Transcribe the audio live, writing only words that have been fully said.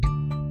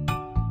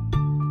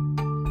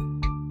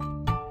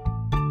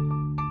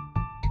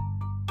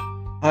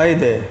Hi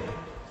there.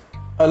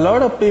 A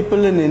lot of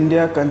people in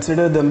India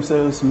consider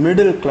themselves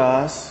middle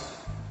class,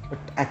 but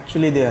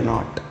actually they are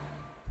not.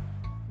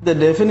 The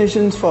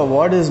definitions for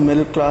what is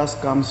middle class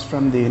comes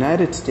from the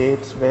United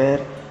States,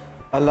 where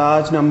a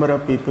large number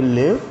of people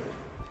live,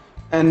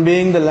 and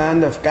being the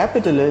land of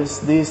capitalists,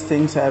 these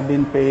things have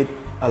been paid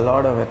a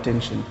lot of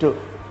attention to.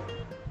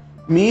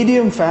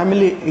 Median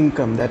family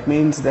income, that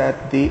means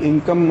that the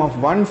income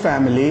of one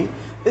family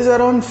is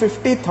around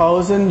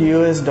 50,000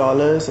 US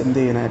dollars in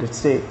the United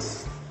States.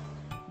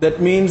 That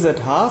means that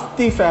half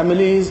the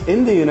families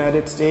in the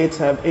United States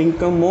have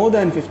income more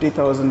than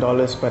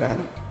 $50,000 per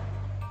annum.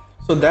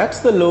 So that's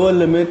the lower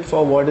limit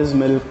for what is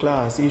middle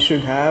class. You should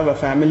have a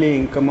family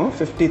income of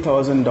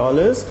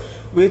 $50,000,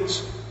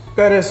 which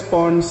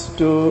corresponds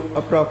to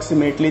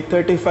approximately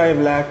 35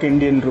 lakh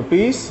Indian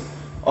rupees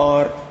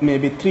or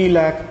maybe 3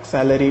 lakh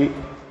salary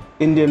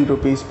Indian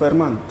rupees per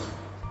month.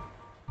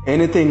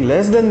 Anything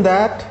less than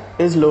that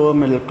is lower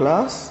middle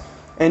class.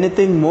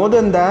 Anything more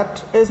than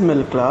that is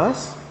middle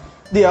class.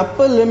 The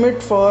upper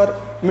limit for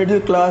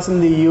middle class in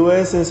the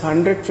US is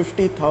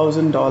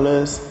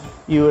 $150,000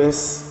 US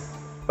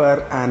per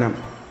annum.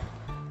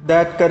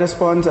 That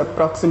corresponds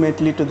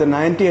approximately to the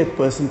 90th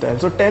percentile.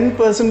 So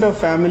 10% of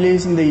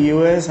families in the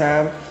US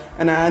have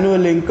an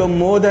annual income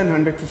more than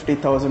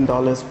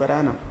 $150,000 per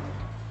annum,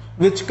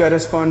 which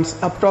corresponds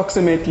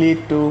approximately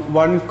to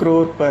 1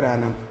 crore per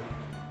annum.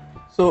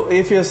 So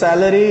if your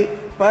salary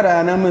per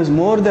annum is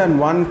more than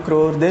 1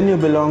 crore, then you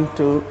belong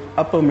to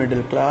upper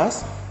middle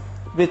class,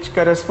 which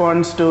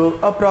corresponds to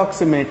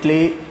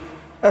approximately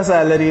a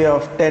salary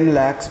of 10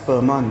 lakhs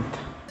per month.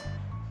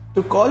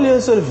 To call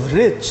yourself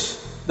rich,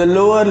 the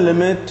lower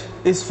limit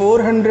is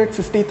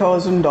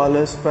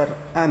 $450,000 per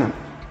annum,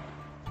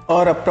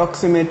 or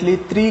approximately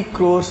 3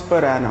 crores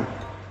per annum,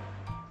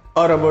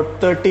 or about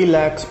 30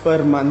 lakhs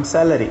per month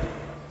salary.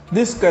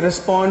 This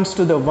corresponds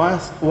to the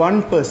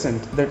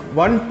 1%, that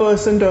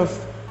 1% of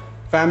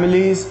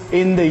families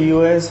in the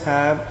US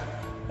have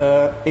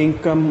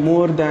income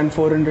more than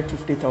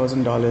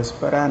 $450,000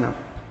 per annum.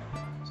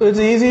 So it's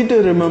easy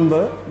to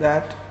remember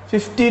that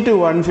 50 to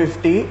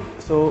 150,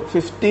 so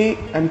 50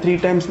 and 3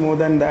 times more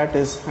than that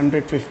is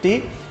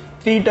 150,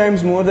 3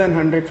 times more than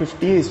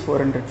 150 is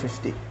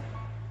 450.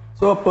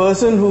 So a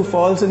person who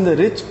falls in the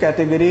rich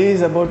category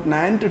is about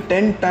 9 to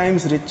 10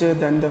 times richer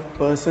than the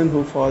person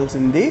who falls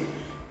in the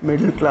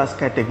middle class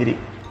category,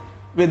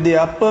 with the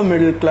upper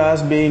middle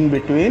class being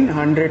between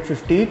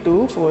 $150,000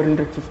 to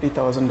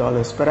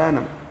 $450,000 per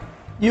annum.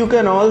 You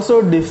can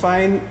also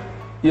define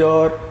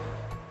your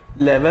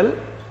level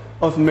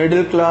of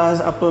middle class,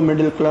 upper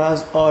middle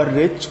class or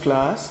rich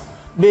class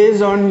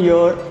based on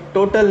your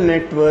total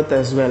net worth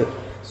as well.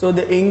 So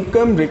the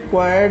income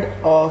required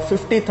of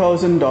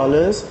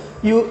 $50,000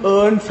 you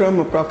earn from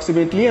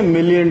approximately $1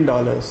 million.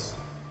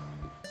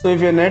 So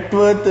if your net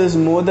worth is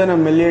more than $1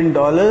 million,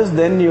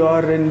 then you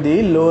are in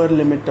the lower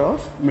limit of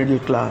middle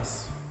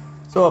class.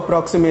 So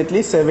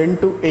approximately 7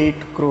 to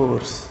 8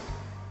 crores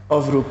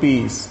of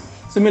rupees.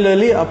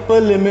 Similarly, upper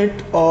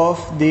limit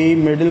of the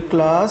middle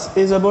class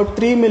is about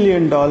 $3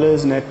 million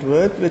net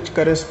worth, which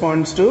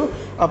corresponds to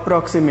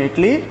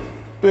approximately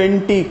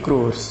 20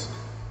 crores.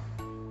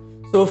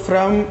 So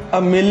from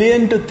 $1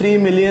 million to $3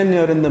 million,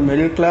 you're in the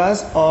middle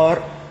class,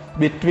 or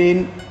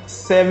between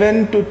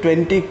 7 to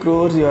 20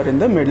 crores, you are in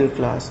the middle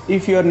class.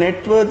 If your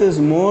net worth is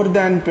more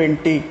than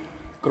 20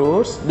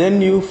 crores,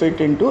 then you fit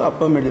into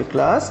upper middle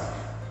class,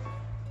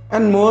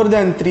 and more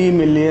than 3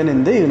 million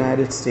in the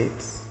United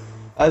States.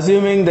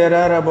 Assuming there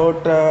are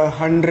about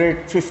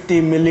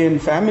 150 million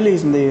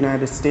families in the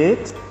United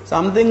States,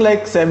 something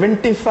like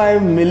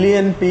 75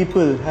 million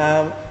people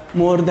have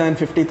more than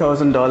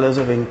 $50,000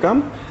 of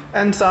income,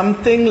 and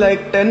something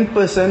like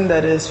 10%,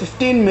 that is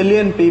 15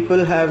 million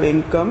people, have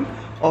income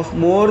of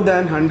more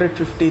than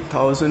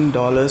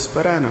 $150,000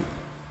 per annum.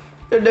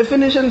 The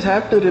definitions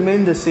have to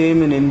remain the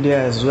same in India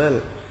as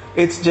well.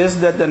 It's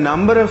just that the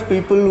number of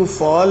people who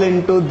fall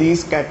into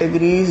these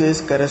categories is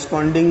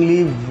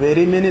correspondingly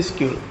very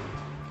minuscule.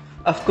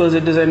 Of course,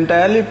 it is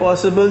entirely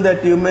possible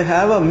that you may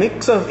have a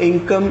mix of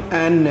income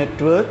and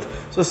net worth.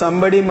 So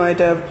somebody might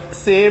have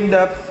saved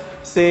up,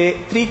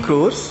 say, 3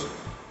 crores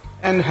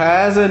and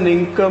has an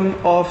income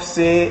of,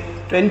 say,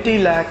 20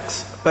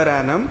 lakhs per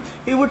annum.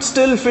 He would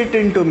still fit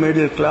into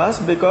middle class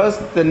because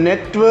the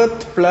net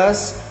worth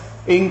plus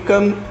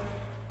income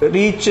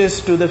reaches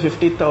to the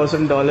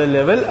 $50,000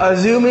 level,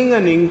 assuming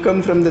an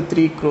income from the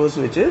 3 crores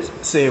which is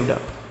saved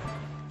up.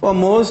 For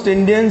most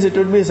Indians, it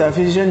would be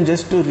sufficient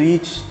just to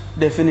reach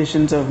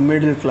definitions of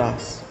middle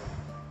class.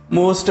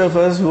 Most of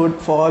us would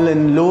fall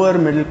in lower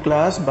middle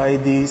class by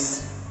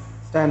these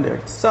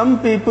standards.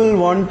 Some people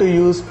want to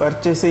use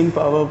purchasing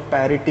power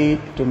parity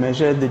to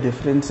measure the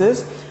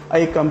differences.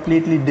 I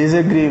completely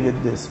disagree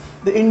with this.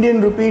 The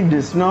Indian rupee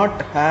does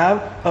not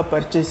have a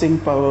purchasing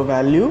power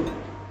value,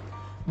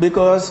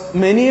 because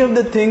many of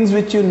the things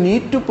which you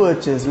need to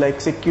purchase, like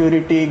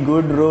security,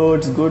 good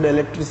roads, good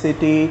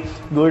electricity,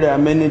 good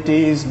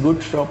amenities,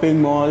 good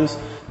shopping malls,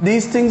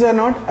 These things are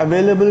not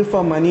available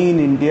for money in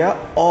India,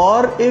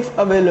 or if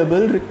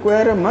available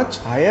require a much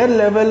higher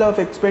level of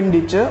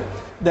expenditure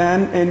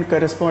than in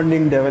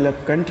corresponding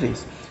developed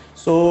countries.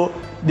 So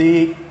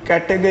the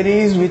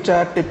categories which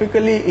are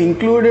typically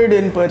included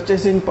in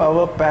purchasing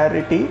power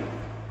parity,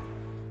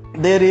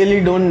 they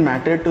really don't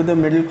matter to the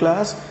middle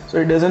class. So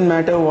it doesn't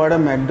matter what a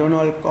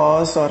McDonald's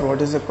costs or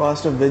what is the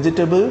cost of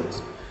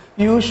vegetables.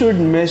 You should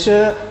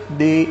measure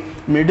the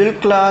middle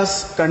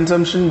class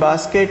consumption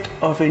basket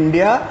of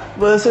India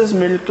versus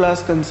middle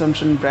class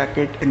consumption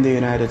bracket in the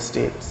United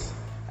States.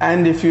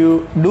 And if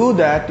you do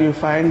that, you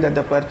find that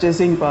the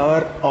purchasing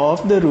power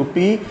of the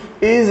rupee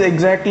is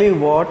exactly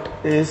what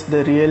is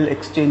the real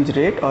exchange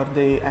rate or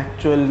the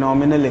actual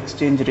nominal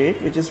exchange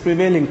rate which is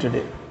prevailing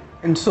today.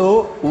 And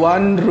so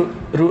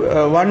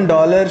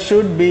 $1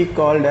 should be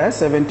called as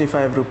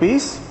 75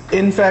 rupees.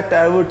 In fact,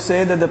 I would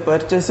say that the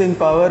purchasing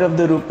power of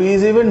the rupee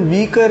is even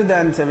weaker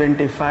than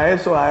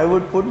 75. So I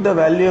would put the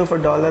value of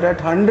a dollar at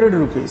 100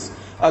 rupees.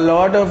 A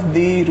lot of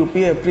the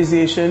rupee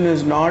appreciation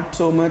is not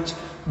so much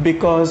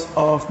because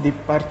of the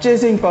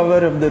purchasing power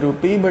of the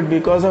rupee, but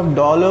because of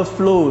dollar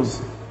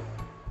flows.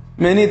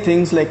 Many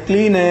things like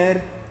clean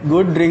air,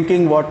 good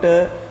drinking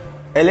water,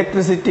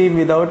 electricity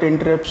without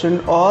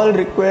interruption all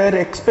require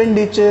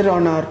expenditure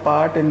on our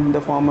part in the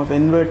form of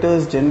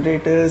inverters,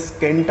 generators,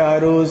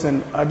 Kentaros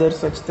and other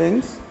such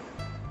things,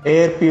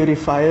 air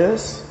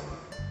purifiers,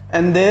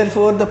 and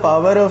therefore the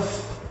power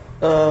of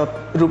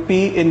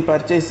rupee in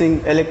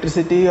purchasing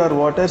electricity or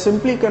water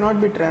simply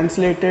cannot be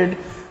translated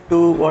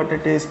to what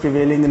it is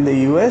prevailing in the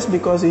US,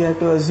 because you have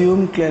to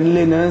assume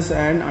cleanliness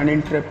and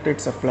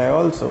uninterrupted supply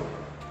also.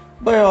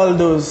 By all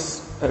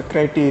those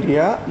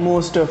criteria,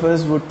 most of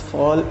us would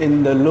fall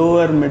in the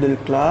lower middle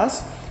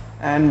class,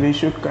 and we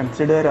should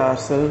consider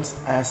ourselves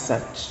as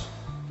such.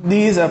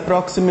 These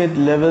approximate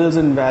levels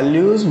and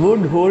values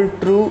would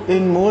hold true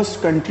in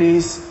most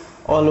countries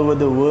all over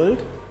the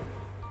world.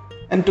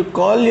 And to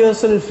call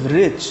yourself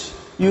rich,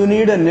 you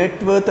need a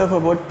net worth of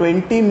about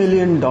 $20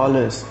 million,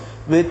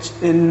 which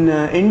in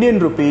Indian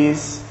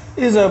rupees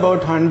is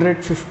about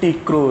 150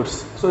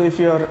 crores. So if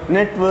your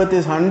net worth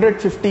is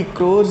 150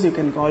 crores, you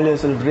can call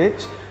yourself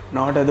rich,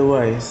 not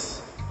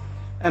otherwise.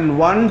 And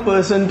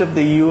 1% of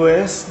the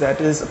US, that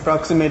is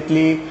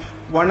approximately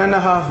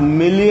 1.5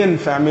 million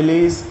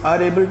families,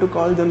 are able to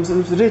call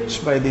themselves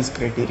rich by these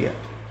criteria.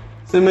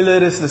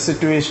 Similar is the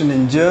situation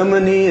in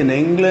Germany, in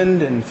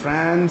England, in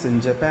France,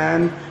 in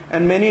Japan,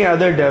 and many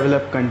other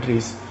developed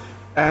countries.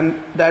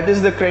 And that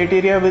is the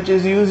criteria which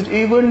is used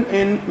even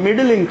in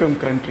middle income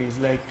countries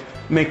like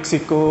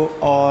Mexico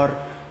or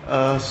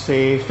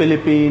say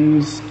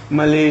Philippines,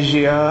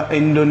 Malaysia,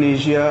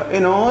 Indonesia.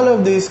 In all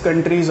of these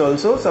countries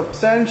also,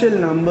 substantial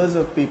numbers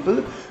of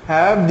people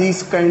have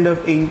these kind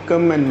of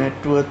income and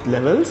net worth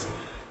levels,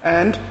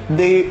 and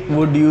they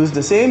would use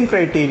the same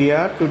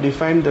criteria to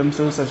define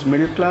themselves as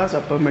middle class,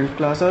 upper middle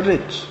class or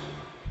rich.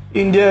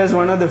 India is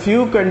one of the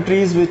few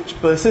countries which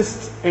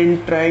persists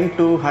in trying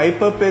to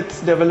hype up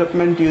its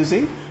development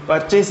using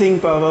purchasing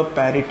power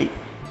parity.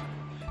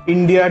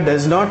 India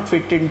does not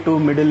fit into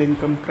middle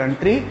income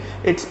country.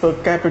 Its per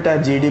capita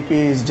GDP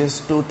is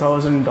just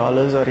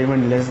 $2,000 or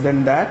even less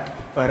than that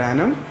per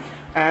annum,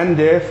 and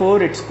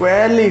therefore it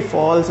squarely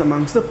falls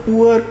amongst the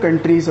poor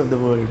countries of the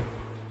world.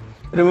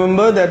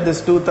 Remember that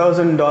this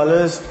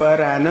 $2,000 per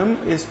annum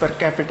is per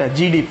capita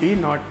GDP,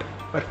 not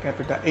per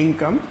capita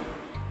income,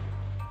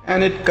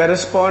 and it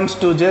corresponds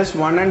to just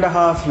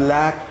 1.5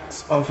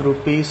 lakhs of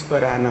rupees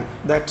per annum.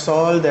 That's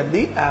all that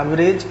the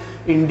average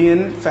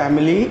Indian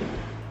family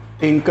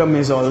income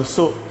is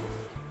also,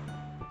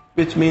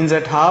 which means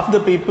that half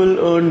the people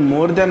earn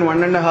more than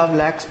 1.5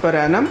 lakhs per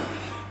annum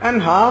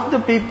and half the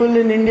people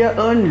in India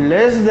earn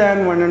less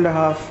than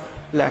 1.5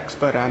 lakhs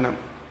per annum.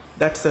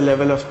 That's the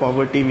level of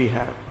poverty we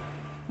have.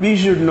 We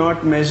should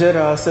not measure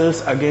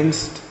ourselves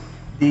against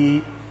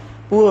the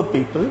poor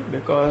people,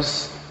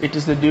 because it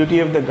is the duty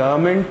of the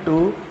government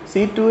to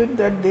see to it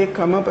that they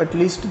come up at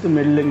least to the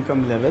middle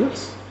income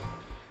levels.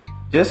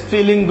 Just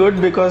feeling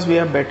good because we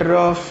are better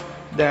off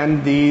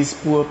than these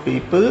poor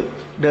people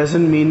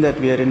doesn't mean that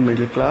we are in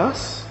middle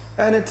class.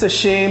 And it's a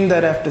shame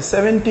that after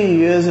 70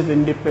 years of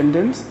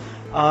independence,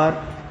 our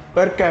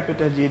per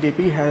capita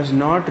GDP has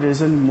not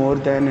risen more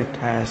than it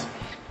has.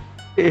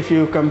 If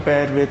you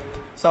compare with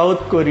South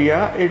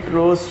Korea, it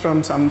rose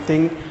from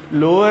something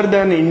lower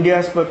than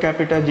India's per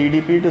capita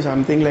GDP to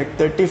something like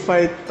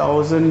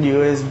 35,000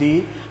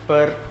 USD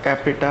per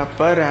capita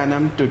per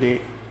annum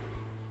today.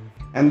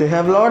 And they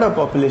have a lot of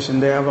population.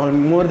 They have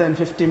more than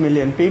 50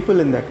 million people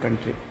in that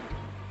country.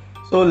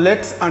 So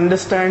let's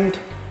understand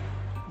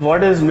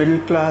what is middle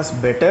class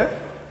better,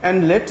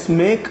 and let's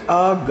make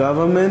our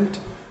government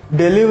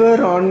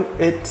deliver on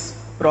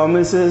its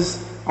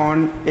promises,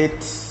 on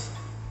its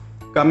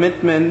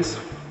commitments.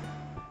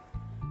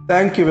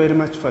 Thank you very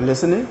much for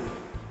listening.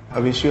 I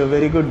wish you a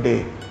very good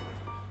day.